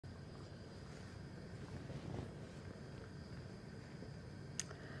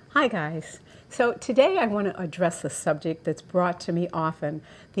Hi guys. So today I want to address a subject that's brought to me often,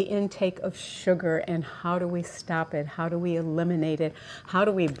 the intake of sugar and how do we stop it? How do we eliminate it? How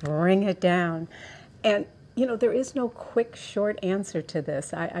do we bring it down? And there is no quick, short answer to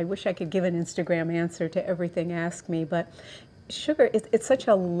this. I wish I could give an Instagram answer to everything asked me, but sugar, it's such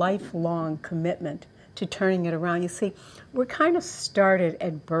a lifelong commitment to turning it around. You see, we're kind of started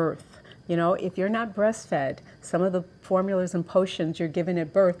at birth. If you're not breastfed, some of the formulas and potions you're given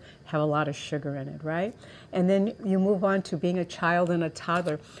at birth have a lot of sugar in it, right? And then you move on to being a child and a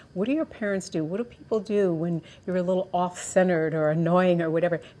toddler. What do your parents do? What do people do when you're a little off-centered or annoying or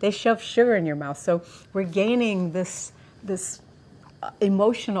whatever? They shove sugar in your mouth. So we're gaining this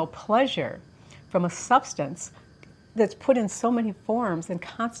emotional pleasure from a substance that's put in so many forms and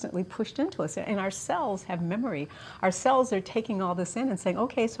constantly pushed into us. And our cells have memory. Our cells are taking all this in and saying,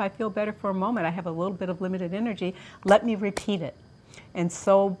 okay, so I feel better for a moment. I have a little bit of limited energy. Let me repeat it. And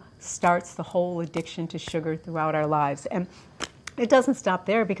so starts the whole addiction to sugar throughout our lives. And it doesn't stop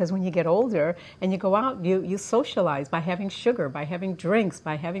there, because when you get older and you go out, you socialize by having sugar, by having drinks,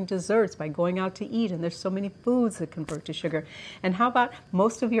 by having desserts, by going out to eat. And there's so many foods that convert to sugar. And how about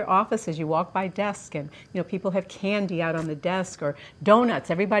most of your offices? You walk by desk and people have candy out on the desk or donuts.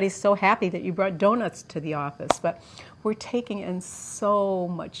 Everybody's so happy that you brought donuts to the office. But we're taking in so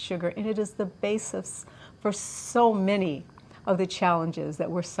much sugar, and it is the basis for so many of the challenges that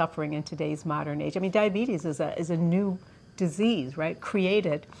we're suffering in today's modern age. I mean, diabetes is a new disease, right?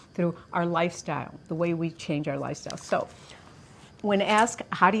 Created through our lifestyle, the way we change our lifestyle. So when asked,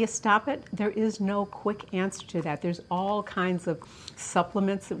 how do you stop it? There is no quick answer to that. There's all kinds of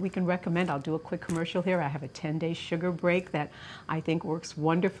supplements that we can recommend. I'll do a quick commercial here. I have a 10-day sugar break that I think works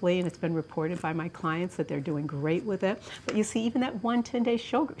wonderfully, and it's been reported by my clients that they're doing great with it. But you see, even that one 10-day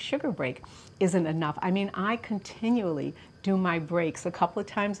sugar break isn't enough. I mean, I continually do my breaks a couple of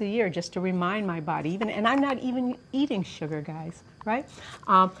times a year just to remind my body, and I'm not even eating sugar, guys, right?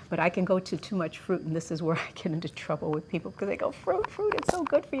 But I can go to too much fruit, and this is where I get into trouble with people, because they go, fruit, it's so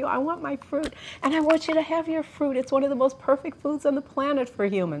good for you. I want my fruit, and I want you to have your fruit. It's one of the most perfect foods on the planet for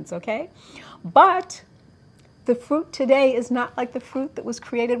humans, okay? But the fruit today is not like the fruit that was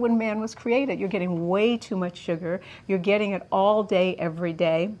created when man was created. You're getting way too much sugar. You're getting it all day, every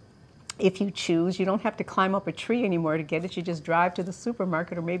day. If you choose, you don't have to climb up a tree anymore to get it. You just drive to the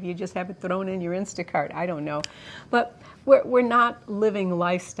supermarket, or maybe you just have it thrown in your Instacart. I don't know. But we're not living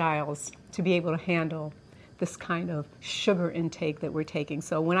lifestyles to be able to handle this kind of sugar intake that we're taking.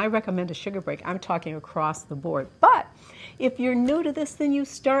 So when I recommend a sugar break, I'm talking across the board. But if you're new to this, then you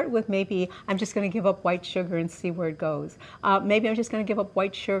start with, maybe I'm just going to give up white sugar and see where it goes. Maybe I'm just going to give up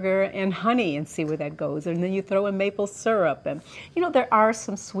white sugar and honey and see where that goes. And then you throw in maple syrup. And there are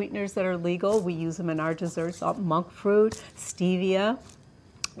some sweeteners that are legal. We use them in our desserts, monk fruit, stevia.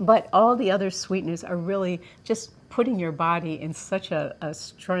 But all the other sweeteners are really just putting your body in such a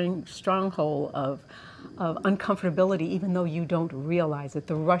stronghold of uncomfortability, even though you don't realize it,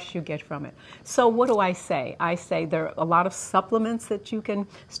 the rush you get from it. So what do I say? I say there are a lot of supplements that you can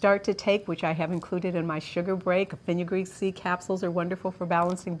start to take, which I have included in my sugar break. Fenugreek seed capsules are wonderful for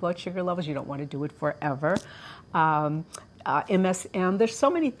balancing blood sugar levels. You don't want to do it forever. MSM, there's so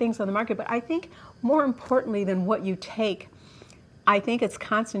many things on the market, but I think more importantly than what you take, I think it's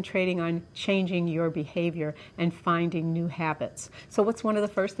concentrating on changing your behavior and finding new habits. So what's one of the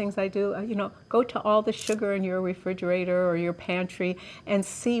first things I do? Go to all the sugar in your refrigerator or your pantry and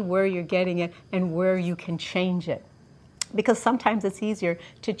see where you're getting it and where you can change it. Because sometimes it's easier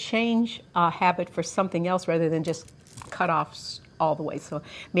to change a habit for something else rather than just cut off all the way. So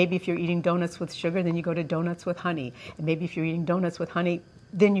maybe if you're eating donuts with sugar, then you go to donuts with honey. And maybe if you're eating donuts with honey,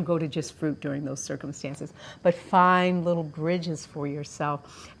 then you go to just fruit during those circumstances. But find little bridges for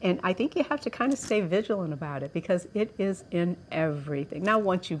yourself. And I think you have to kind of stay vigilant about it, because it is in everything. Now,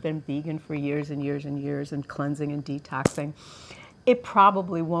 once you've been vegan for years and years and years and cleansing and detoxing, it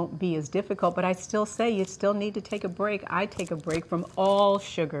probably won't be as difficult, but I still say you still need to take a break. I take a break from all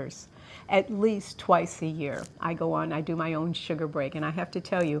sugars at least twice a year. I do my own sugar break. And I have to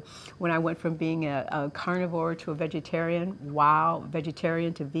tell you, when I went from being a carnivore to a vegetarian, wow,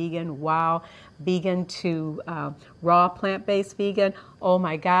 vegetarian to vegan, wow, vegan to raw plant-based vegan, oh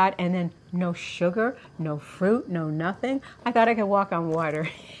my God, and then no sugar, no fruit, no nothing. I thought I could walk on water.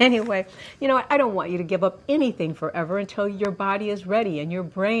 Anyway, I don't want you to give up anything forever until your body is ready, and your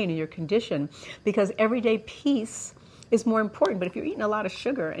brain and your condition, because everyday peace is more important. But if you're eating a lot of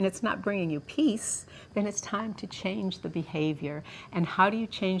sugar and it's not bringing you peace, then it's time to change the behavior. And how do you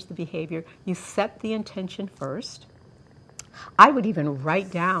change the behavior? You set the intention first. I would even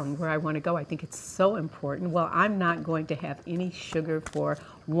write down where I want to go. I think it's so important. Well, I'm not going to have any sugar for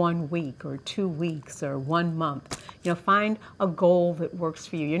 1 week or 2 weeks or 1 month. You know, find a goal that works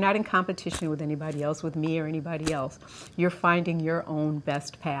for you. You're not in competition with anybody else, with me or anybody else. You're finding your own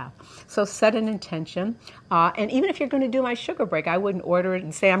best path. So set an intention. And even if you're going to do my sugar break, I wouldn't order it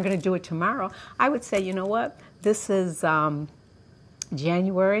and say, I'm going to do it tomorrow. I would say, you know what? This is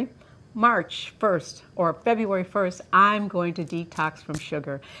January. March 1st or February 1st, I'm going to detox from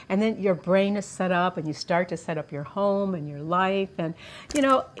sugar. And then your brain is set up and you start to set up your home and your life. And, you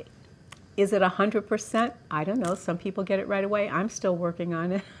know, is it 100%? I don't know. Some people get it right away. I'm still working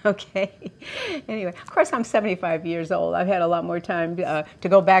on it. Okay. Anyway, of course, I'm 75 years old. I've had a lot more time to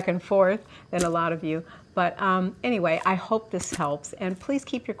go back and forth than a lot of you. But anyway, I hope this helps. And please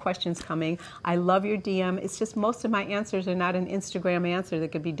keep your questions coming. I love your DM. It's just most of my answers are not an Instagram answer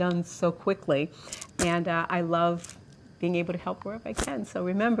that could be done so quickly. And I love being able to help wherever I can. So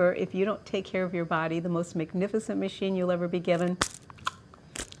remember, if you don't take care of your body, the most magnificent machine you'll ever be given,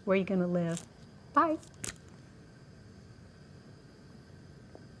 where are you going to live? Bye.